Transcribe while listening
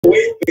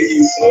wait for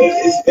you. So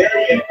it's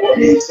very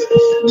important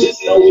to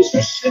just know what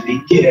you should be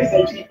getting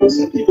from people.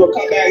 Some people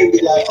come back and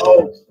be like,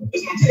 oh,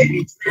 it's going to take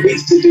me 3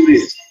 weeks to do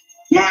this.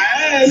 My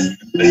ass,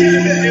 it's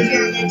not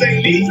going to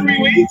take me 3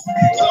 weeks.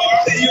 So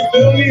you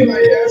feel me?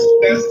 Like,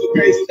 that's the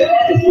crazy thing.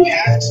 You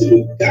have to.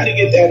 Got to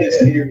get that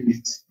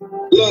experience.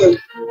 Look.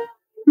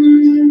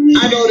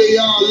 I know they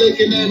all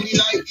looking at me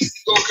like this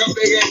is gonna come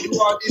back and do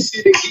all this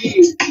shit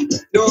again.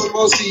 Knowing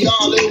most of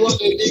y'all, they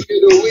want a nigga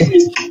to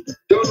win.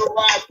 Don't know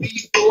why I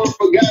beat for I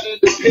forgot in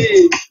the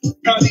pen.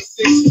 Probably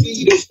 6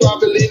 feet of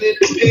squabbling in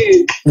the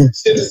pen.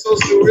 Shit is so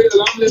surreal,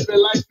 I'm living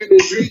life in a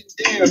dream,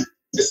 damn.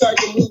 It's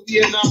like a movie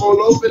and I'm all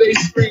over they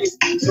screens.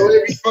 So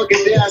every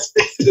fucking day I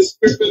stick to the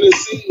script and the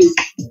scenes.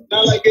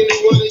 Not like any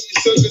one of you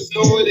suckers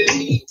know what it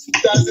means.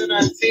 2019,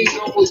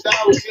 almost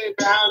died with Clint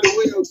behind the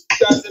wheel.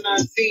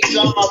 2019,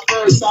 dropped my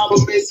first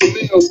album, made some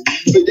meals.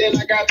 But then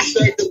I got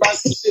distracted by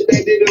some shit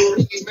that didn't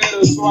really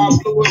matter. So I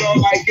blew it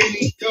all like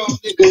any dumb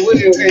nigga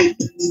will. And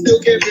still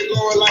kept it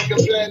going like a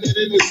planet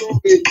in its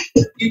orbit.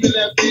 Even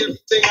after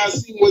everything I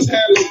seen was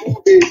hella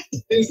morbid.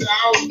 Things that I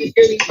don't think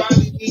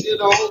anybody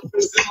needed a hope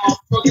is in my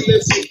fucking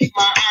lips and keep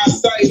my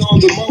eyesight on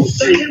the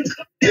motion.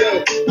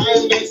 Yeah,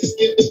 I am not just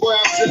give the boy,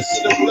 I'm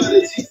touching the blood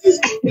of Jesus.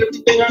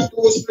 Everything I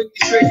do is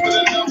straight for the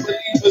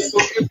non-believers. So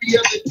every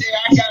other day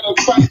I gotta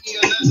fight me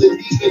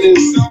another demon. And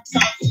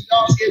sometimes we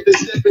all get to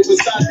stepping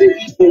beside the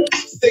evil.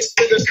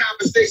 6-figure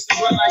conversation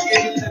when I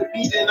get in the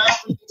meeting. I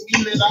really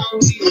mean it, I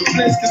don't even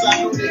flinch cause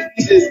I know they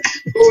need it.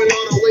 Going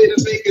on a way to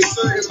make it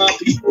certain my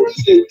people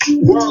eat it.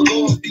 World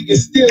going vegan,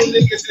 still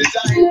niggas is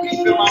dying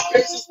people. My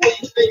patience for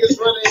you niggas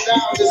running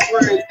down is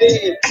where it's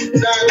dead. 9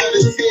 out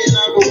of 10,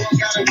 I'm the one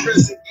gotta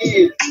press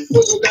again.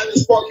 Football got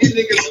this spark, you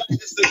niggas like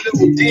this a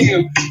little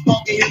damn.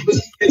 Talking him,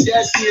 believing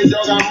that shit,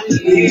 dog, I'm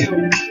really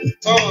him.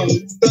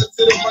 Stuck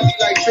to the money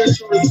like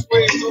treacherous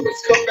twins.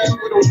 Always come back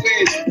with a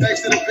win. Back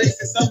to the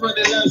basics, I'm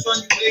running laps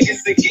on you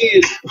niggas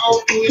again. I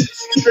don't do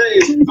industry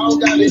trades, I don't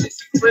got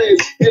industry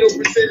friends. They don't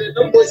pretend that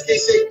them boys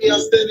can't shake me,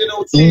 I'm standing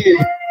on 10.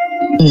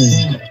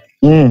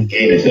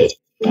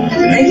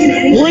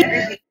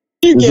 Where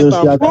you get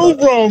the flow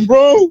from,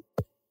 bro?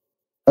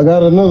 I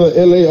got another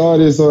LA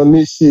artist on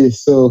this shit,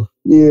 so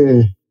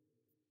yeah.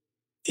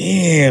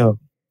 Damn.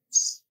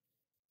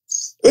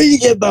 Where you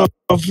get the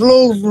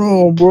flow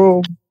from,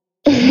 bro?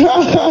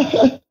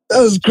 That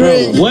was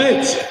crazy. Bro,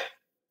 what?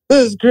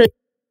 That was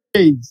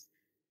crazy.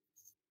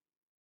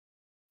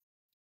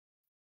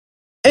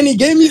 And he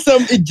gave me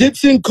some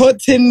Egyptian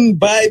cotton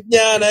vibe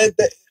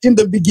in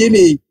the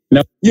beginning.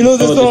 No, you know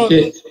the song?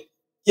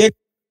 Yeah,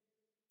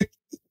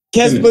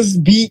 Casper's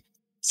beat.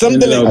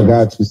 Something like I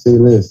got you. Say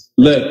this.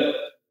 Look,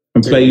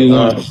 I'm play you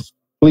one.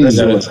 Please.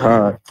 That was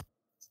hard.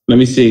 Let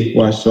me see.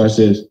 Watch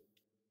this.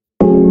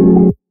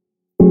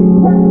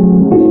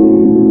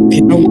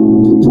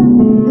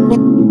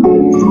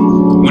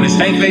 When the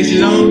stank face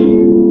is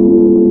on.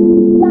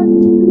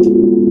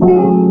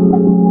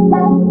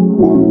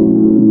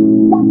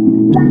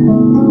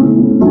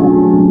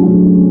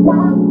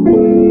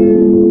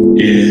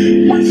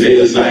 Yeah,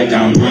 feels like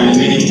I'm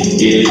running,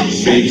 yeah,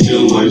 straight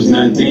towards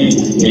nothing,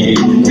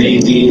 and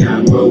maybe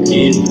I'm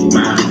broken,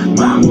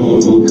 my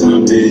moral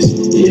compass,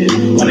 yeah,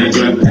 when I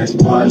drive past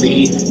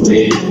Parley,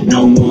 with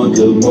no more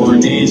good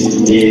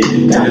mornings, yeah,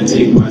 gotta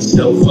pick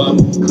myself up,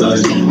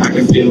 cause I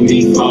can feel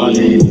me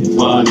falling,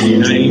 I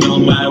ain't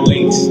on my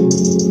weight,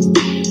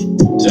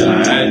 till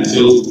I had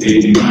to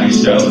pick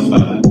myself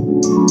up,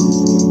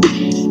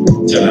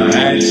 till I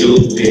had to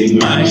pick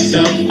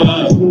myself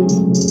up.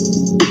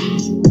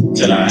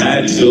 Till I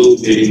had to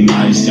pick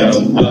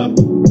myself up.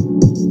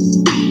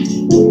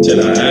 Till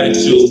I had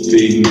to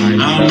pick myself up.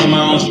 I don't know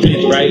my own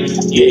strength, right?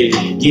 Yeah,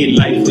 get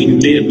life when you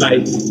live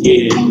life.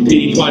 Yeah,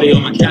 pity party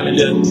on my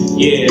calendar.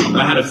 Yeah,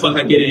 but how the fuck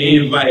I get an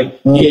invite?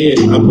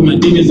 Yeah, I put my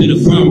demons in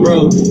the front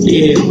row.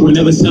 Yeah,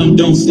 whenever something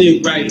don't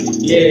sit right.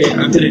 Yeah,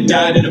 I could've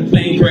died in a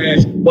plane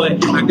crash,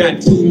 but I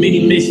got too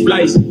many missed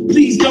flights.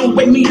 Please don't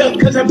wake me up,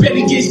 cause I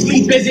better get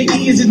sleep as it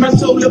is my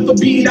soul up a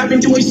beat. I've been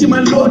doing shit,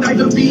 my lord, I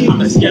could be. I'm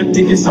a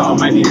skeptic, it's all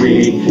might be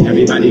rigged.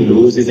 Everybody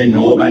loses and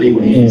nobody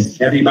wins.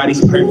 Everybody's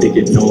perfect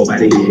and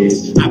nobody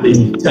is. I've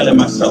been telling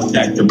myself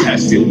that the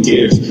past few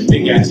years.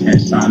 Big ass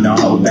hands trying to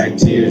hold back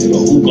tears. But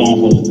who gon'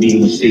 hold me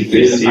when shit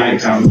feels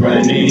like I'm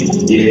running?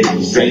 Yeah,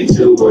 straight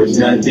towards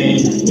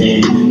nothing.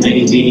 And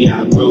maybe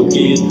I'm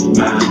broken,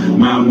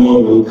 my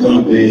moral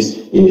compass.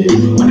 Yeah,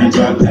 when I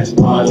drive past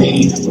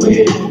Parley,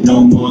 with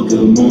no more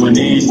good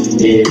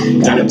mornings, yeah,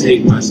 gotta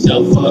pick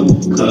myself up,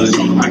 cause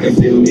I can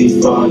feel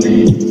me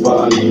falling,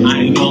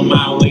 I ain't on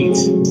my weight,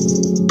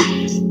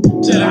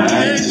 till I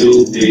had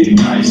to pick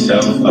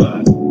myself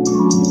up,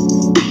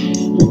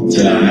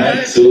 till I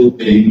had to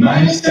pick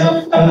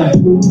myself up,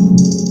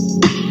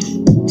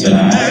 till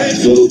I had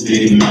to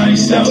pick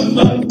myself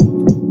up,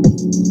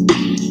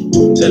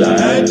 till I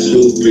had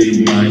to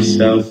pick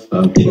myself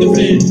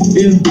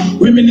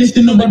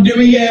Reminiscing on my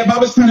dairy ab, I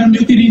was trying to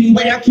milk it any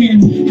way I can.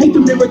 Hate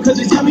the mirror cause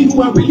it tell me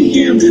who I really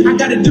am. I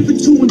got a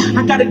different tune,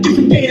 I got a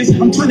different dance.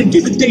 I'm trying to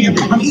give a damn.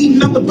 I'm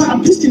eating off the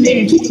bottom, piston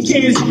and kicking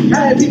cans.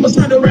 I had people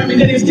trying to rap me,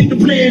 they didn't stick to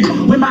plan.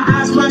 When my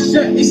eyes fly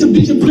shut, it's a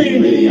vision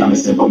plan. Really, I'm a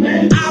simple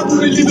man. I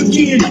wanna live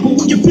again, but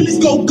when your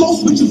feelings go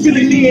ghost, what you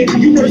feeling in?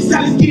 You know the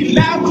silence get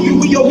loud when you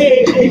in your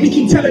head. And you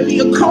keep telling me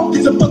a cough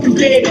is a fucking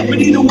bed.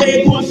 But either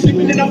way, I'm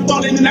slipping and I'm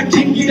falling and I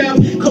can't get up.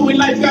 Cause when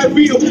life got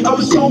real, I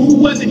was shown who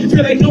wasn't.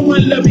 Feel like no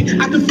one loved me.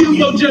 I can feel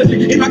your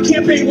judgment. If my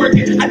campaign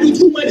working, I do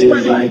too much running.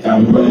 It's like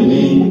I'm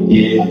running,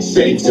 yeah,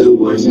 straight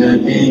towards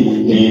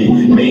nothing.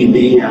 And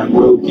maybe I'm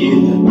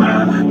broken,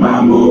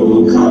 my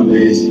moral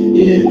compass,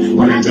 yeah.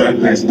 When I drive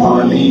past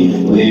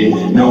Pauline, with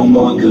no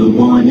more good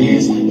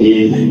mornings,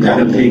 yeah.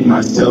 Gotta pick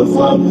myself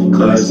up,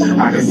 cause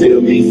I can feel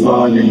me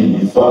falling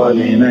and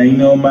falling. I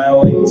know my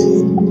weight,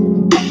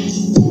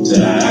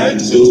 till I had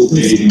to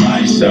pick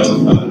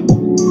myself up.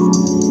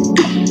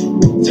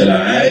 Till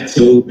I had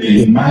to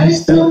pick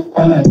myself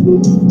up.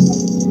 Till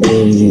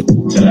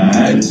I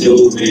had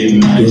to pick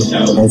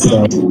myself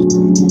up.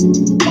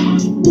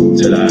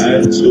 Till I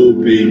had to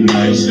pick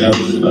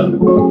myself up.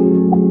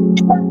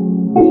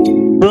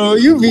 Bro,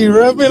 you be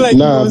rapping like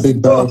you was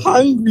so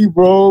hungry,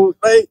 bro.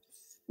 Like,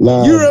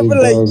 you rapping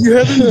like you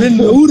haven't been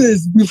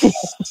noticed before.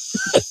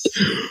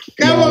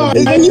 Come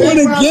on, man. You want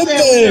to get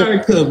there.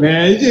 Cook,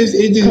 man. It just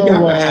come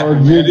gotta on,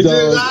 happen, man.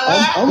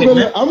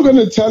 I'm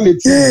gonna tell it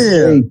to you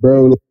straight,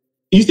 bro.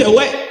 You said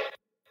what?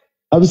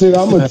 I'm saying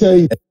I'm gonna tell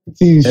you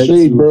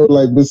straight, bro.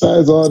 Like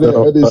besides all that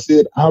other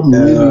shit, I'm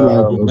really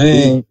like a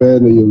big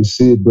fan of your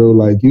shit, bro.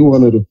 Like you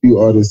one of the few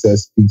artists that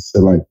speaks to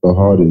like the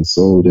heart and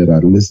soul that I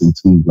listen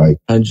to like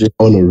on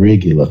a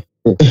regular.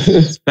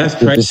 That's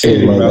crazy, so,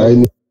 like, bro. I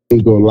ain't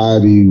gonna lie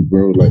to you,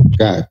 bro. Like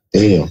god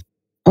damn,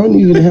 I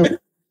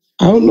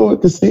don't know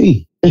what to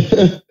say.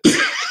 I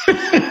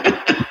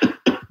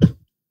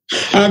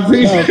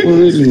appreciate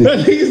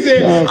it. He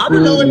said, I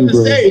don't know what to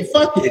say.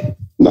 Fuck it.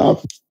 Nah,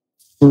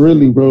 for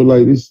really, bro.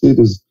 Like this shit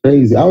is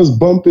crazy. I was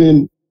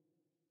bumping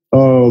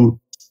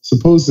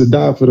Supposed to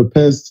Die for the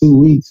past 2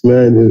 weeks,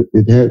 man.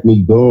 It had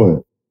me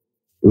going.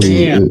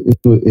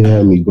 It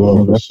had me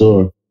going for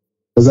sure.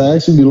 Because I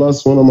actually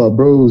lost one of my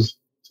bros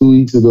 2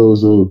 weeks ago.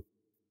 So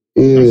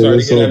yeah,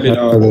 I'm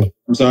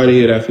sorry to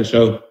hear that for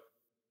sure.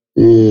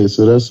 Yeah,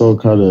 so that's all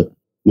kind of,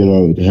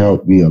 it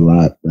helped me a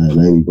lot, man.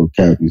 I ain't gonna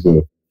cap you.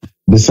 So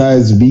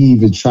besides me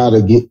even try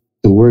to get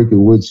to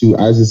working with you,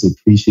 I just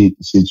appreciate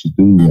the shit you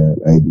do, man.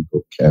 I ain't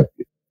gonna cap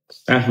you.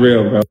 That's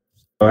real, bro.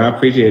 I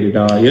appreciate it,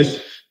 dog. Yes,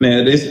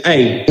 man.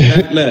 Hey.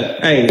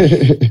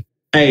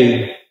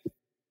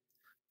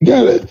 You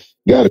gotta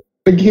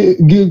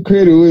give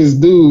credit where it's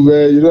due,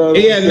 man. You know what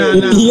I'm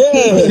saying?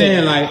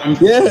 Yeah. I'm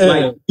saying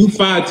like you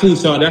 5'2",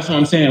 so that's what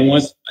I'm saying.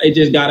 Once it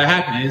just gotta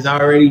happen. It's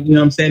already, you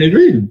know what I'm saying, it's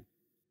written.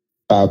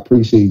 I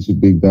appreciate you,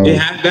 big dog. It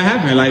has to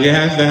happen. Like it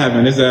has to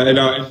happen.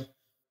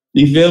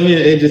 You feel me?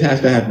 It just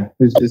has to happen.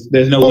 It's just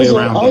there's no way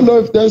around it. I don't know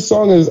if that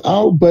song is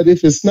out, but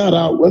if it's not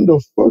out, when the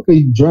fuck are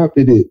you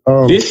dropping it?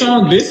 This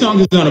song is on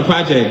a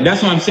project.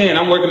 That's what I'm saying.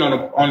 I'm working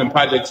on a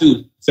project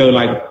too. So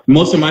like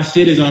most of my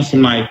shit is on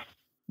some like,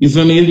 you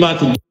feel me?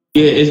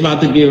 It's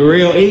about to get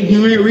real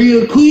ignorant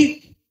real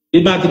quick.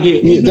 It's about to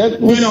get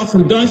ignorant on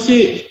some dumb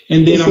shit,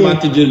 and then I'm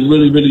about to just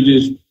really, really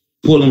just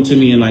pull them to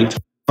me and like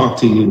talk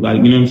to you, like,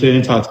 you know what I'm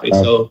saying? Talk to me.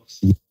 So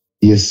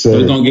yes, sir.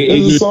 we're gonna get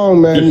ignorant. A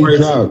song, man, you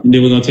dropped. And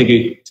then we're gonna take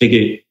it.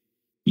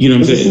 You know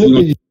what I'm saying? We're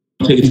gonna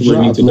take it to where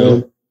we need to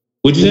go.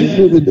 What'd you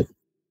say?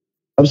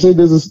 I'm saying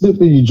there's a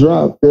snippet you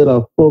dropped that I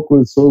fuck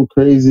with so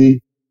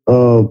crazy.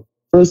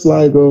 First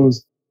line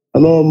goes, I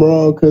know I'm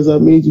wrong because I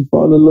made you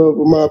fall in love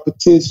with my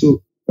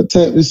potential. I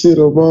tap this shit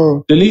up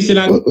wrong. The least that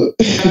I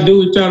can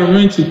do is try to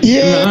rent you.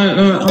 Yeah.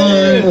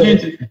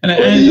 And I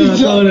ain't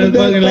gonna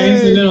fucking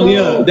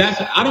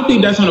I don't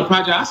think that's on the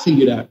project. I see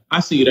you that.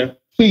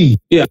 Please.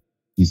 Yeah.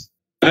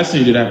 I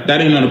send you that. That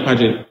ain't on the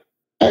project.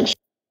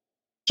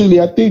 Actually,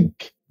 I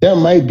think that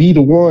might be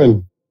the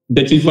one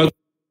that you fuck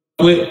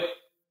with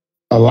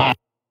a lot.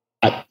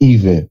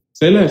 Even.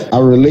 Say less. I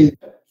relate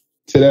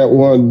to that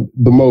one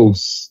the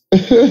most.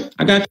 I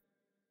got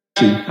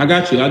you.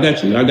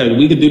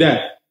 We could do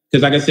that.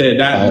 Because like I said,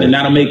 and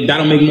that'll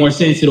make more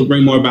sense. It'll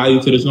bring more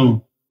value to the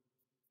song.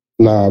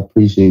 Nah, I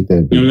appreciate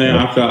that. You know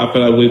what I'm saying? I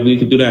feel like we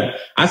could do that.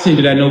 I send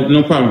you that,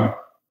 no problem.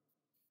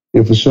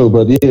 Yeah, for sure.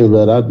 But yeah,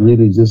 man, I'd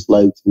really just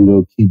like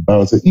to, keep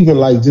bouncing. Even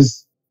like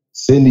just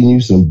sending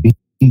you some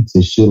beats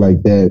and shit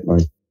like that.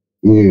 Like,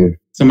 yeah.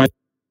 Somebody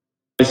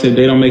said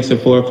they don't make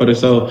support for the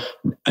soul.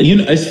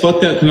 It's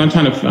fucked up because I'm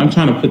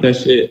trying to put that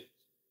shit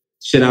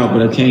out,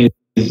 but I can't.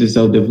 It's just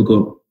so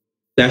difficult.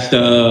 That's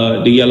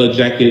the Yellow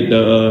Jacket,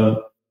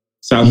 the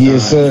South Side.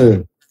 Yes,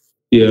 sir.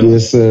 Yeah.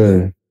 Yes,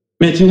 sir.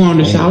 Man, you on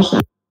the South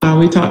Side?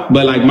 We talk,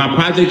 but like my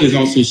project is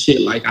on some shit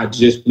like I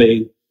just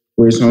played,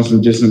 where it's on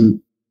some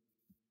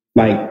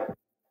like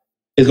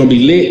it's gonna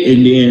be lit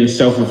and then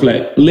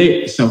self-reflect.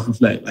 Like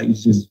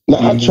it's just. No,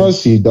 I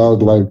trust you,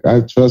 dog. Like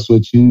I trust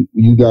what you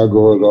got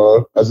going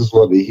on. I just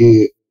want to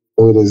hear it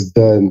when it's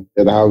done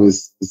and how it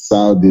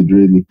sounded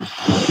really.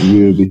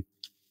 Really.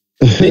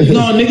 Niggas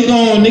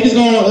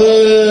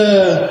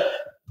gonna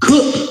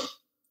cook.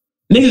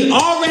 Niggas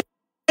already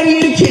in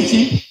the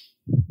kitchen.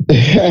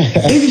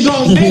 Niggas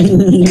gonna make.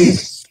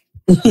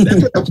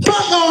 That's what the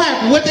fuck gonna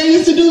happen. What they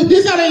used to do.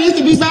 This how they used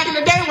to be back in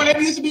the day when they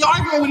used to be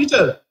arguing with each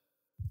other.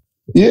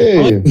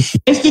 Yeah.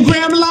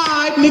 Instagram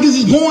Live, niggas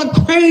is going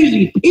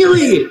crazy.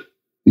 Period.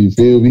 You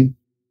feel me?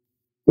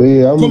 But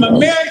yeah, from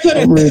America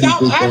to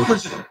South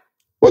Africa.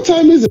 What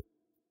time is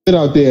it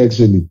out there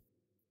actually?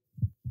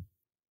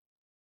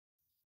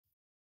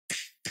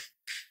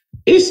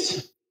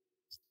 It's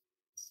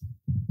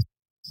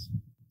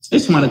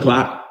 1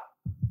 o'clock.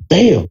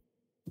 Damn.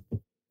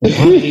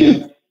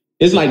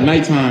 It's like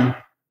nighttime.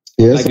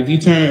 Yeah, like if you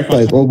turn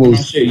like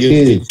almost shit,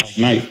 it's like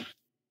night.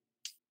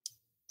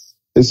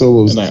 It's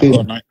almost like 10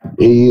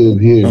 a.m.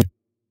 here.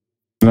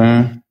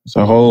 Nah, it's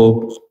a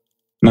whole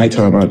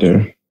nighttime out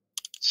there.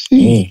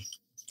 Yeah.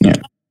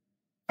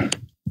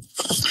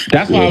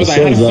 That's why I was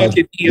like, how the fuck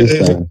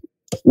is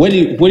what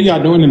are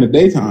y'all doing in the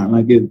daytime?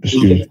 Like it's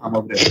daytime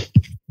over there.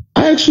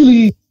 I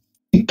actually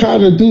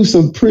kind of do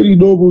some pretty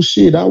normal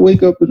shit. I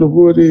wake up in the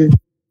morning,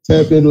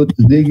 tap in with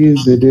the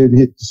niggas, and then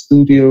hit the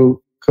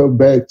studio, come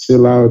back,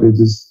 chill out, and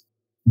just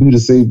do the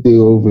same thing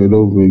over and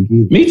over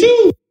again. Me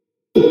too.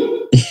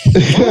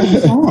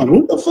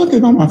 What the fuck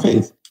is on my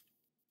face?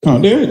 Oh,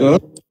 there you go.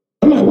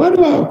 I'm like, why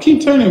do I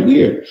keep turning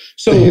weird?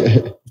 So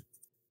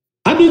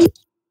I do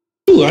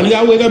too. I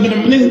gotta wake up in the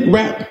morning,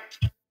 rap.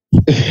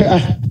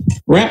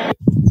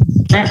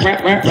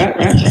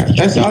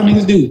 That's all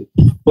niggas do.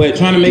 But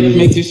trying to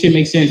make this shit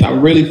make sense. I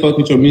really fuck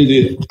with your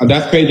music.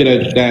 That's crazy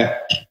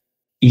that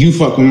you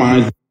fuck with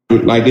mine.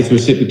 Like it's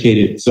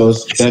reciprocated. So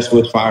that's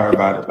what's fire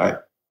about it. Like,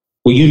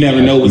 well, you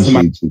never know what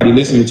somebody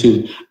listening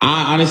to.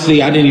 I honestly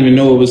didn't even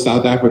know it was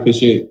South Africa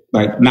shit.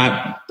 Like,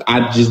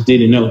 I just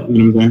didn't know.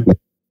 You know what I'm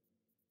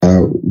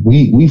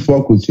saying? We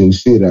fuck with your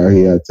shit out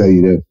here. I tell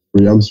you that.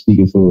 I'm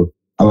speaking for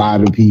a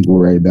lot of people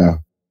right now.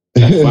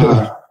 That's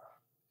fire.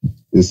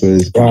 Yes, sir.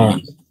 Wow.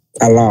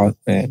 I lost,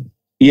 man.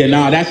 Yeah,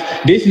 that's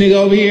this nigga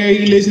over here.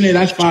 He listening.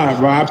 That's fire,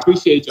 bro. I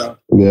appreciate y'all.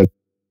 Yeah,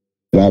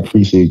 I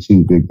appreciate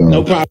you, big dog.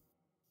 No problem.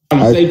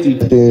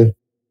 Safety.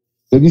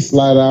 Let me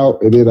slide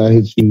out, and then I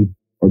hit you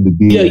on the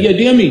DM. Yeah,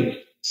 DM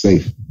me.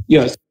 Safe.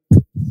 Yes.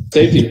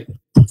 Safety.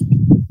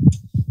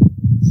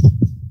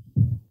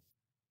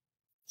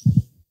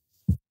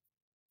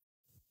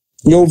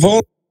 Yo,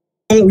 Vaughn,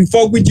 we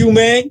fuck with you,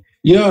 man.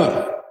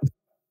 Yeah.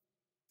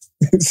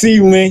 See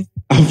you, man.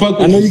 I fuck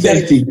with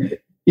you.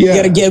 You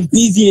gotta get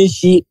busy and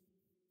shit.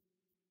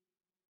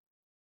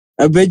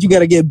 I bet you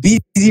gotta get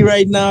busy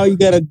right now. You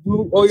gotta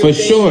do all your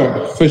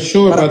things. For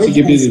sure, about to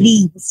get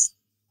busy.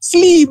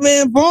 Sleep,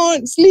 man,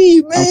 Vaughn.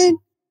 Sleep, man.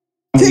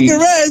 Take a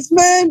rest,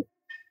 man.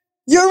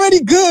 You're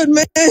already good,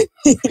 man.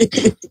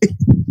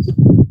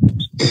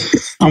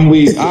 I'm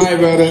weak. All right,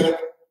 brother.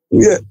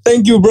 Yeah,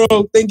 thank you, bro.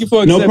 Thank you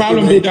for accepting. No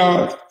problem, big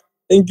dog.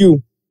 Thank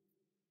you.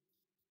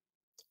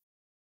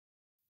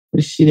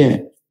 Where's she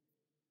at?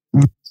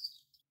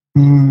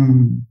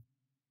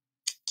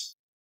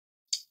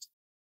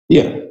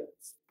 Yeah.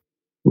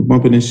 We're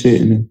bumping this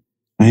shit and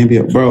I ain't be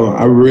up. Bro,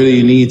 I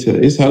really need to.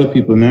 It's hella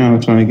people now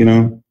trying to get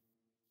on.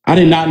 I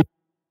did not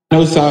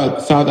know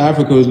South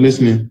Africa was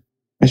listening.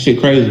 That shit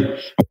crazy.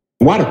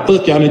 Why the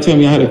fuck y'all didn't tell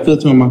me I had a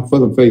filter on my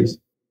fucking face?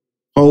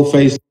 Whole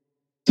face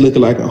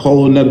looking like a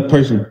whole nother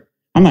person.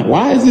 I'm like,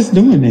 why is this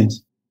doing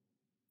this?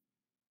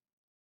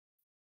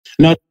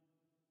 No,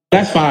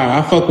 that's fire.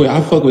 I fuck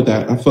with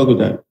that.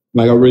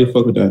 Like, I really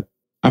fuck with that.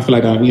 I feel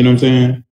like you know what I'm saying?